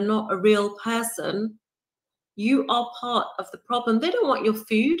like they're not a real person, you are part of the problem. They don't want your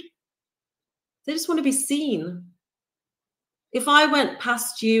food. They just want to be seen. If I went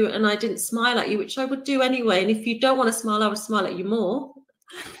past you and I didn't smile at you, which I would do anyway, and if you don't want to smile, I would smile at you more.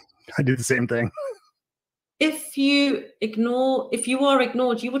 I do the same thing. If you are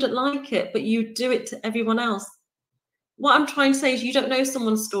ignored, you wouldn't like it, but you do it to everyone else. What I'm trying to say is, you don't know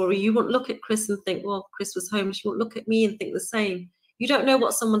someone's story. You won't look at Chris and think, well, Chris was homeless. You won't look at me and think the same. You don't know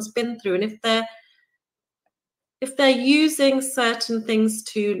what someone's been through. And if they're using certain things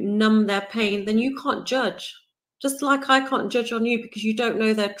to numb their pain, then you can't judge. Just like I can't judge on you, because you don't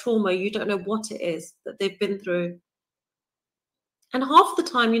know their trauma. You don't know what it is that they've been through. And half the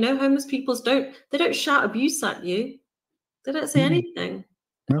time, homeless people don't shout abuse at you. They don't say anything.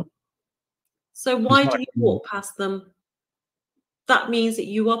 Nope. So why do you walk past them? That means that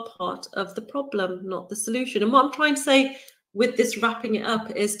you are part of the problem, not the solution. And what I'm trying to say with this wrapping it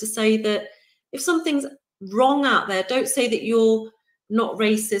up is to say that if something's wrong out there, don't say that you're not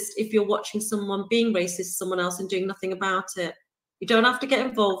racist if you're watching someone being racist to someone else and doing nothing about it. You don't have to get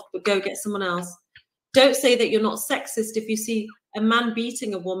involved, but go get someone else. Don't say that you're not sexist if you see a man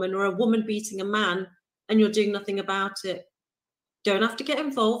beating a woman or a woman beating a man and you're doing nothing about it. Don't have to get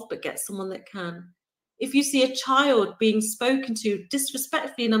involved, but get someone that can. If you see a child being spoken to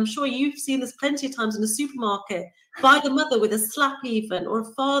disrespectfully, and I'm sure you've seen this plenty of times in the supermarket, by the mother with a slap even, or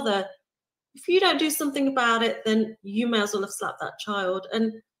a father, if you don't do something about it, then you may as well have slapped that child.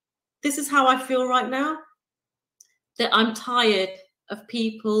 And this is how I feel right now, that I'm tired of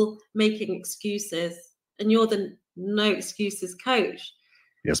people making excuses. And you're the no excuses coach.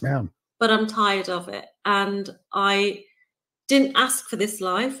 Yes, ma'am. But I'm tired of it. And I didn't ask for this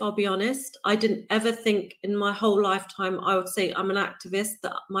life, I'll be honest. I didn't ever think in my whole lifetime I would say I'm an activist,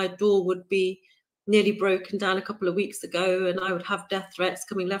 that my door would be nearly broken down a couple of weeks ago and I would have death threats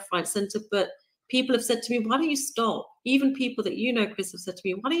coming left, right, center. But people have said to me, why don't you stop? Even people that Chris, have said to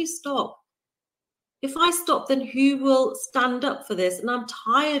me, why don't you stop? If I stop, then who will stand up for this? And I'm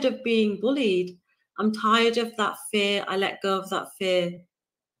tired of being bullied. I'm tired of that fear. I let go of that fear.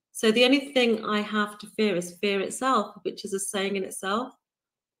 So the only thing I have to fear is fear itself, which is a saying in itself.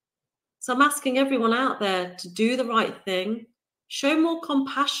 So I'm asking everyone out there to do the right thing, show more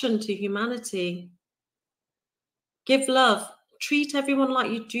compassion to humanity, give love, treat everyone like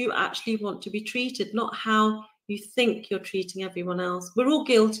you do actually want to be treated, not how you think you're treating everyone else. We're all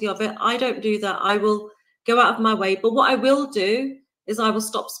guilty of it. I don't do that. I will go out of my way. But what I will do is I will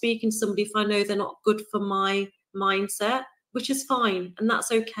stop speaking to somebody if I know they're not good for my mindset, which is fine, and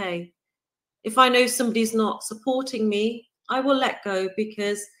that's okay. If I know somebody's not supporting me, I will let go,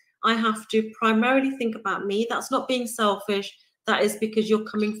 because I have to primarily think about me. That's not being selfish. That is because you're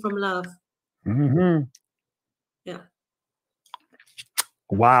coming from love. Mm-hmm. Yeah.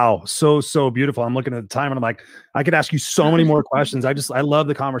 Wow. So beautiful. I'm looking at the time and I'm like, I could ask you so many more questions. I love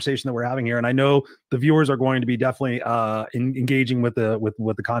the conversation that we're having here. And I know the viewers are going to be definitely engaging with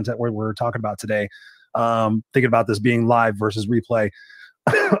the content we're talking about today. Thinking about this being live versus replay.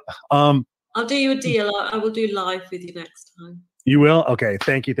 I'll do you a deal. I will do live with you next time. You will? Okay.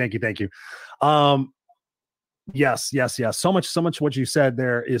 Thank you. Yes. So much what you said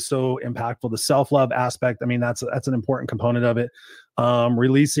there is so impactful. The self-love aspect. I mean, that's an important component of it.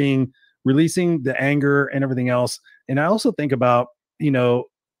 Releasing the anger and everything else. And I also think about, the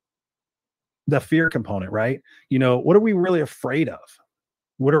fear component, right? What are we really afraid of?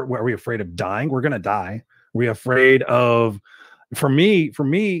 What are we afraid of? Dying? We're going to die. We're afraid of, for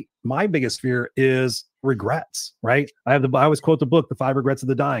me, my biggest fear is regrets, right? I always quote the book, The 5 Regrets of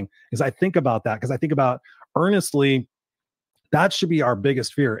the Dying, because I think about that, because I think about earnestly, that should be our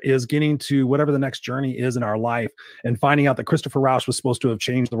biggest fear, is getting to whatever the next journey is in our life and finding out that Christopher Rausch was supposed to have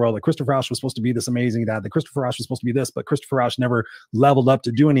changed the world, that Christopher Rausch was supposed to be this amazing dad, that Christopher Rausch was supposed to be this, but Christopher Rausch never leveled up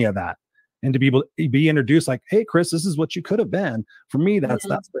to do any of that. And to be able to be introduced like, hey, Chris, this is what you could have been. For me, that's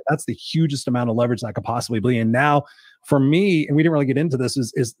the hugest amount of leverage that I could possibly be. And now for me, and we didn't really get into this,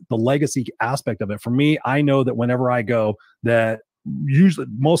 is the legacy aspect of it. For me, I know that whenever I go, that usually,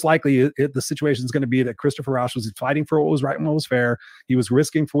 most likely, the situation is going to be that Christopher Rausch was fighting for what was right and what was fair. He was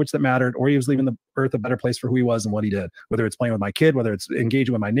risking for which that mattered, or he was leaving the earth a better place for who he was and what he did. Whether it's playing with my kid, whether it's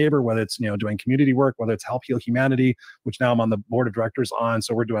engaging with my neighbor, whether it's doing community work, whether it's help heal humanity, which now I'm on the board of directors on.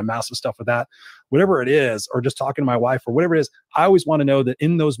 So we're doing massive stuff with that. Whatever it is, or just talking to my wife or whatever it is, I always want to know that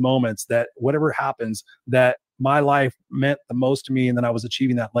in those moments, that whatever happens, that my life meant the most to me, and then I was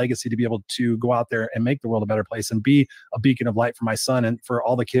achieving that legacy to be able to go out there and make the world a better place and be a beacon of light for my son and for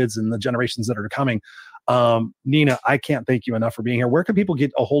all the kids and the generations that are coming. Nina, I can't thank you enough for being here. Where can people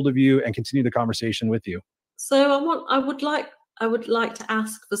get a hold of you and continue the conversation with you? So I would like to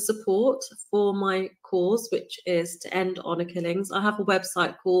ask for support for my cause, which is to end honor killings. I have a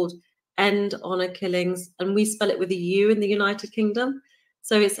website called End Honor Killings, and we spell it with a U in the United Kingdom.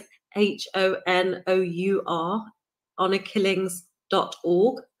 So it's HONOUR,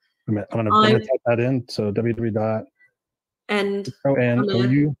 honorkillings.org. I'm going to type that in. So www. HONOURS.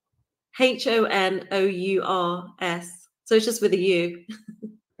 So it's just with a U.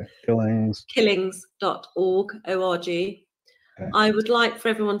 Killings. Killings.org. O-R-G. Okay. I would like for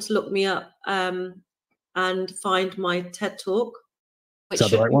everyone to look me up and find my TED Talk, which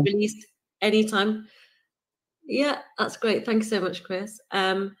should be released anytime. Yeah, that's great. Thank you so much, Chris.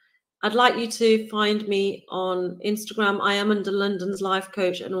 I'd like you to find me on Instagram. I am under London's Life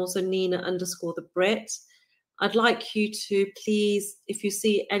Coach and also Nina_the Brit. I'd like you to please, if you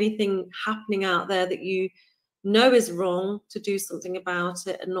see anything happening out there that you know is wrong, to do something about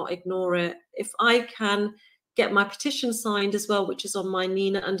it and not ignore it. If I can get my petition signed as well, which is on my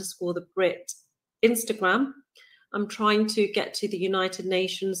Nina_the Brit Instagram, I'm trying to get to the United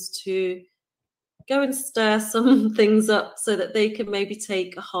Nations to go and stir some things up so that they can maybe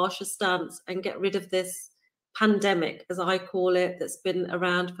take a harsher stance and get rid of this pandemic, as I call it, that's been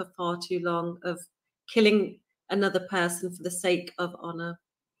around for far too long, of killing another person for the sake of honor.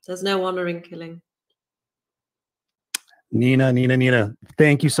 There's no honor in killing. Nina,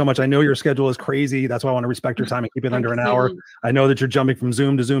 thank you so much. I know your schedule is crazy. That's why I want to respect your time and keep it under an hour. I know that you're jumping from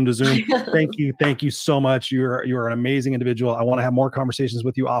Zoom to Zoom to Zoom. Thank you so much. You're an amazing individual. I want to have more conversations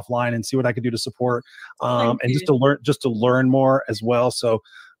with you offline and see what I can do to support, and just to learn more as well. So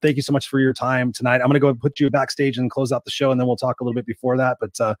thank you so much for your time tonight. I'm going to go and put you backstage and close out the show, and then we'll talk a little bit before that.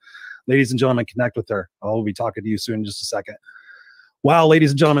 But ladies and gentlemen, connect with her. I'll be talking to you soon in just a second. Wow, ladies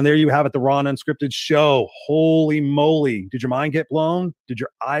and gentlemen, there you have it, the Raw and Unscripted show. Holy moly. Did your mind get blown? Did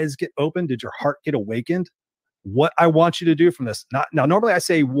your eyes get opened? Did your heart get awakened? What I want you to do from this, now, normally I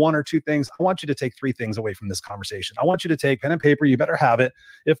say 1 or 2 things. I want you to take 3 things away from this conversation. I want you to take pen and paper. You better have it.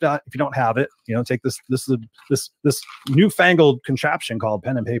 If not, if you don't have it, take this newfangled contraption called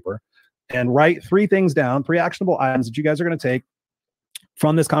pen and paper and write 3 things down, 3 actionable items that you guys are going to take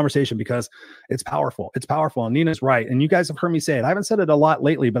from this conversation, because it's powerful. It's powerful. And Nina's right. And you guys have heard me say it. I haven't said it a lot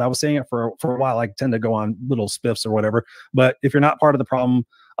lately, but I was saying it for a while. I tend to go on little spiffs or whatever. But if you're not part of the problem,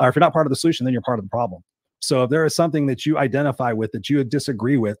 or if you're not part of the solution, then you're part of the problem. So if there is something that you identify with, that you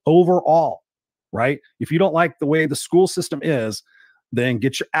disagree with overall, right? If you don't like the way the school system is, then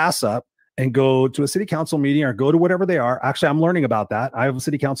get your ass up and go to a city council meeting or go to whatever they are. Actually, I'm learning about that. I have a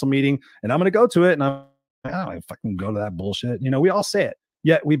city council meeting and I'm going to go to it. And I don't fucking go to that bullshit. We all say it.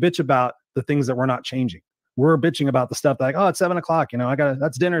 Yet we bitch about the things that we're not changing. We're bitching about the stuff like, oh, it's 7 o'clock.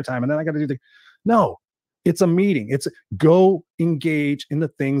 That's dinner time. And then I got to do no, it's a meeting. It's go engage in the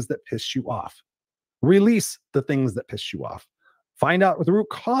things that piss you off. Release the things that piss you off. Find out the root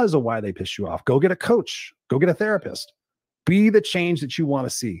cause of why they piss you off. Go get a coach. Go get a therapist. Be the change that you want to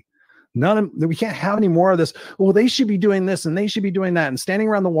see. We can't have any more of this. Well, they should be doing this and they should be doing that and standing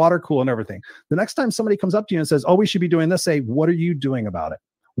around the water cooler and everything. The next time somebody comes up to you and says, oh, we should be doing this, say, what are you doing about it?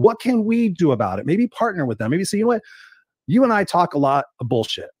 What can we do about it? Maybe partner with them. Maybe say, you know what? You and I talk a lot of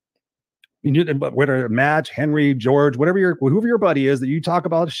bullshit. Whether Madge, Henry, George, whoever your buddy is that you talk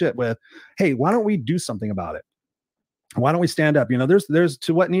about shit with, hey, why don't we do something about it? Why don't we stand up? There's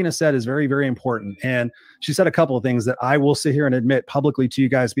to what Nina said is very, very important. And she said a couple of things that I will sit here and admit publicly to you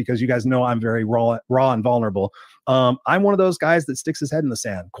guys, because you guys know I'm very raw and vulnerable. I'm one of those guys that sticks his head in the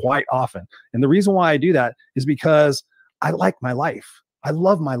sand quite often. And the reason why I do that is because I like my life. I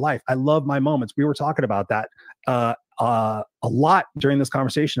love my life. I love my moments. We were talking about that a lot during this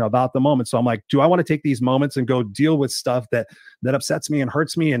conversation about the moment. So I'm like, do I want to take these moments and go deal with stuff that upsets me and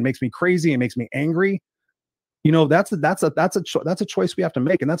hurts me and makes me crazy and makes me angry? You know, that's a choice we have to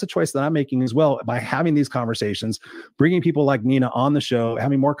make. And that's a choice that I'm making as well by having these conversations, bringing people like Nina on the show,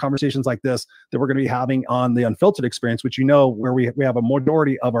 having more conversations like this that we're going to be having on the Unfiltered Experience, which, you know, where we have a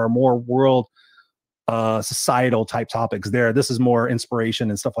majority of our more world societal type topics there. This is more inspiration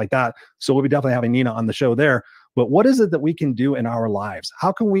and stuff like that. So we'll be definitely having Nina on the show there. But what is it that we can do in our lives?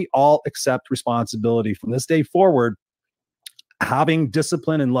 How can we all accept responsibility from this day forward, having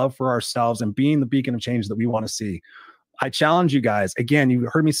discipline and love for ourselves and being the beacon of change that we want to see? I challenge you guys. Again, you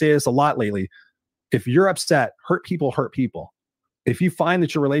heard me say this a lot lately. If you're upset, hurt people hurt people. If you find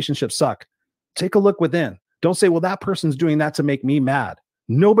that your relationships suck, take a look within. Don't say, well, that person's doing that to make me mad.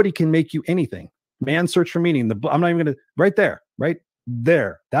 Nobody can make you anything. Man's Search for Meaning. I'm not even going to, right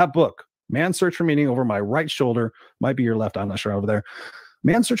there, that book, Man's Search for Meaning, over my right shoulder, might be your left, I'm not sure, over there.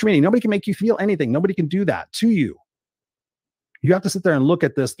 Man's Search for Meaning. Nobody can make you feel anything. Nobody can do that to you. You have to sit there and look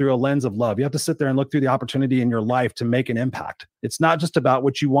at this through a lens of love. You have to sit there and look through the opportunity in your life to make an impact. It's not just about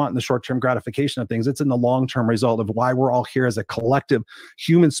what you want in the short-term gratification of things. It's in the long-term result of why we're all here as a collective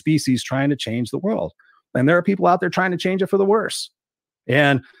human species trying to change the world. And there are people out there trying to change it for the worse.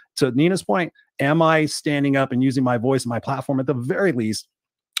 And to Nina's point, am I standing up and using my voice and my platform at the very least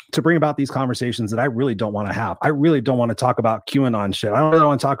to bring about these conversations that I really don't want to have? I really don't want to talk about QAnon shit. I don't really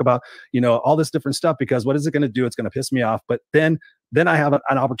want to talk about, you know, all this different stuff, because what is it going to do? It's going to piss me off. But then I have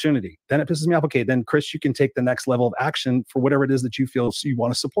an opportunity. Then it pisses me off. Okay, then Chris, you can take the next level of action for whatever it is that you feel you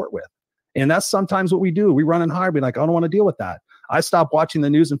want to support with. And that's sometimes what we do. We run and hide. We're like, I don't want to deal with that. I stopped watching the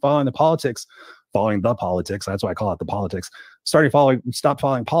news and following the politics. That's why I call it the politics. Stopped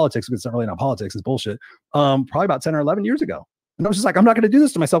following politics, because it's really not politics, it's bullshit. Probably about 10 or 11 years ago. And I was just like, I'm not going to do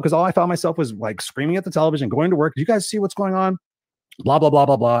this to myself, because all I found myself was like screaming at the television, going to work. Do you guys see what's going on? Blah, blah, blah,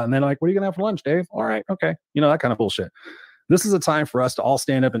 blah, blah. And then like, what are you going to have for lunch, Dave? All right. Okay. You know, that kind of bullshit. This is a time for us to all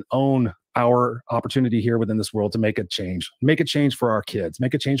stand up and own our opportunity here within this world to make a change for our kids,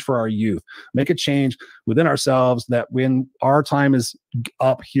 make a change for our youth, make a change within ourselves, that when our time is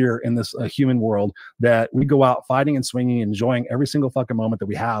up here in this human world, that we go out fighting and swinging, enjoying every single fucking moment that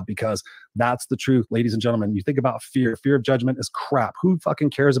we have, because that's the truth, ladies and gentlemen. You think about fear of judgment is crap. Who fucking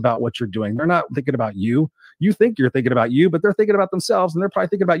cares about what you're doing? They're not thinking about you. You think you're thinking about you, but they're thinking about themselves, and they're probably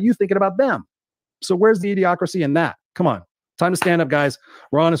thinking about you thinking about them. So where's the idiocracy in that? Come on. Time to stand up, guys.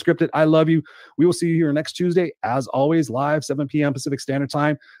 We're on Unscripted. I love you. We will see you here next Tuesday, as always, live, 7 p.m. Pacific Standard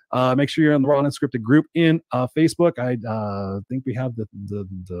Time. Make sure you're in the Raw Unscripted group in Facebook. I think we have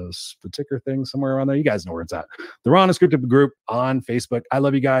the ticker thing somewhere around there. You guys know where it's at. The Raw Unscripted group on Facebook. I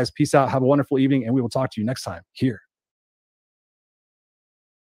love you guys. Peace out. Have a wonderful evening, and we will talk to you next time here